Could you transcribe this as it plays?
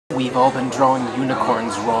We've all been drawing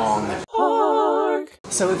unicorns wrong. Hark!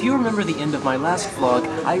 So if you remember the end of my last vlog,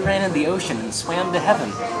 I ran in the ocean and swam to heaven.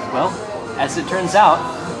 Well, as it turns out,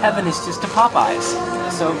 heaven is just a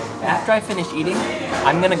Popeyes. So after I finish eating,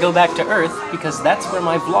 I'm gonna go back to Earth because that's where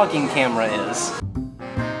my vlogging camera is.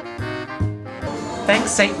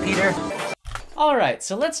 Thanks, St. Peter. Alright,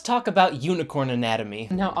 so let's talk about unicorn anatomy.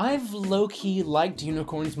 Now, I've low-key liked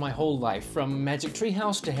unicorns my whole life, from Magic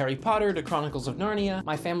Treehouse to Harry Potter to Chronicles of Narnia.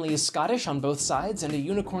 My family is Scottish on both sides, and a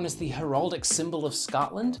unicorn is the heraldic symbol of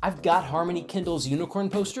Scotland. I've got Harmony Kindle's unicorn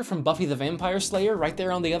poster from Buffy the Vampire Slayer right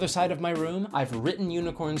there on the other side of my room. I've written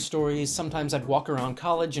unicorn stories. Sometimes I'd walk around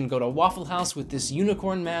college and go to Waffle House with this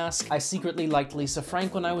unicorn mask. I secretly liked Lisa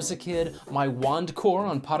Frank when I was a kid. My wand core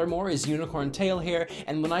on Pottermore is unicorn tail hair,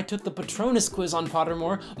 and when I took the Patronus quiz on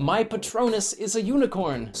Pottermore, my Patronus is a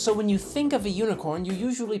unicorn. So when you think of a unicorn, you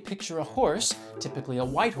usually picture a horse, typically a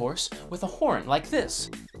white horse, with a horn like this.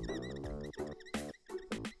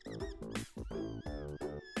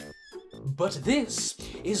 But this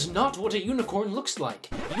is not what a unicorn looks like.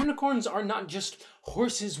 Unicorns are not just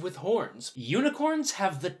horses with horns. Unicorns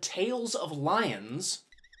have the tails of lions,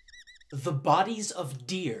 the bodies of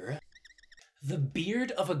deer, the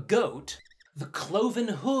beard of a goat, the cloven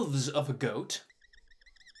hooves of a goat,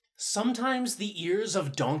 sometimes the ears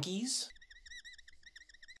of donkeys,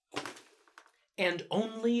 and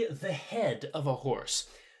only the head of a horse.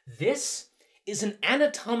 This is an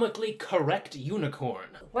anatomically correct unicorn.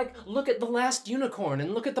 Like, look at the last unicorn,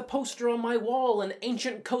 and look at the poster on my wall, and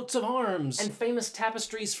ancient coats of arms, and famous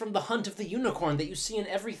tapestries from the Hunt of the Unicorn that you see in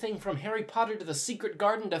everything from Harry Potter to The Secret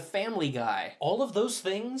Garden to Family Guy. All of those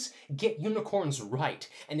things get unicorns right,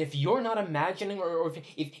 and if you're not imagining or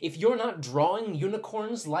if you're not drawing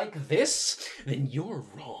unicorns like this, then you're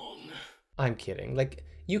wrong. I'm kidding. Like,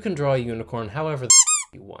 you can draw a unicorn however the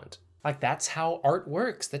you want. Like, that's how art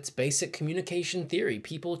works. That's basic communication theory.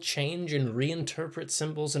 People change and reinterpret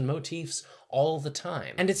symbols and motifs all the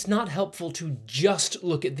time. And it's not helpful to just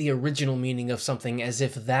look at the original meaning of something as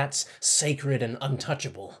if that's sacred and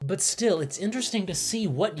untouchable. But still, it's interesting to see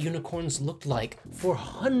what unicorns looked like for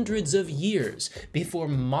hundreds of years before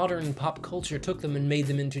modern pop culture took them and made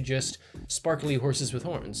them into just sparkly horses with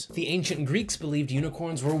horns. The ancient Greeks believed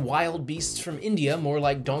unicorns were wild beasts from India, more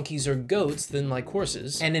like donkeys or goats than like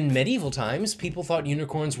horses. And in medieval times, people thought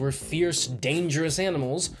unicorns were fierce, dangerous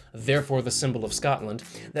animals, therefore the symbol of Scotland,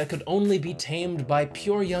 that could only be tamed by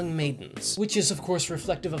pure young maidens, which is of course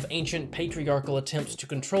reflective of ancient patriarchal attempts to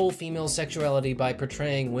control female sexuality by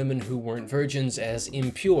portraying women who weren't virgins as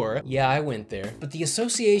impure. Yeah, I went there. But the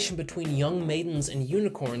association between young maidens and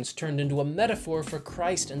unicorns turned into a metaphor for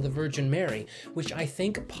Christ and the Virgin Mary, which I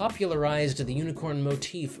think popularized the unicorn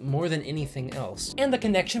motif more than anything else. And the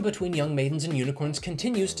connection between young maidens and unicorns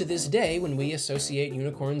continues to this day when we associate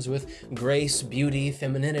unicorns with grace, beauty,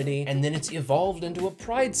 femininity, and then it's evolved into a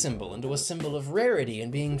pride symbol, into a symbol of rarity and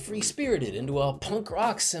being free-spirited, into a punk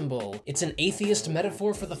rock symbol. It's an atheist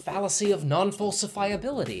metaphor for the fallacy of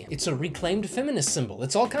non-falsifiability. It's a reclaimed feminist symbol.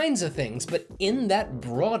 It's all kinds of things, but in that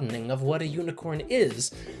broadening of what a unicorn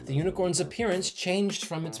is, the unicorn's appearance changed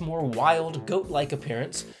from its more wild, goat-like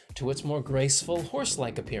appearance to its more graceful,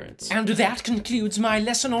 horse-like appearance. And that concludes my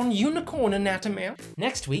lesson on unicorn anatomy.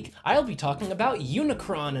 Next week, I'll be talking about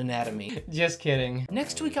Unicron anatomy. Just kidding.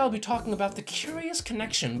 Next week, I'll be talking about the curious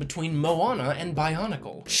connection between Moana and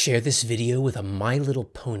Bionicle. Share this video with a My Little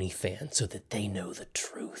Pony fan so that they know the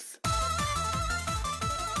truth.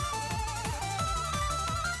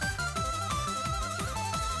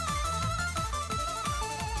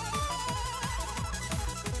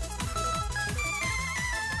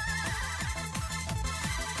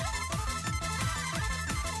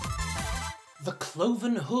 The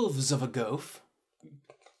cloven hooves of a goat.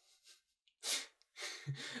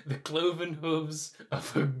 The cloven hooves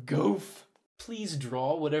of a goat. Please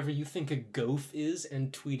draw whatever you think a goat is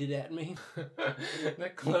and tweet it at me.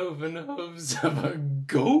 The cloven hooves of a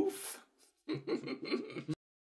goat.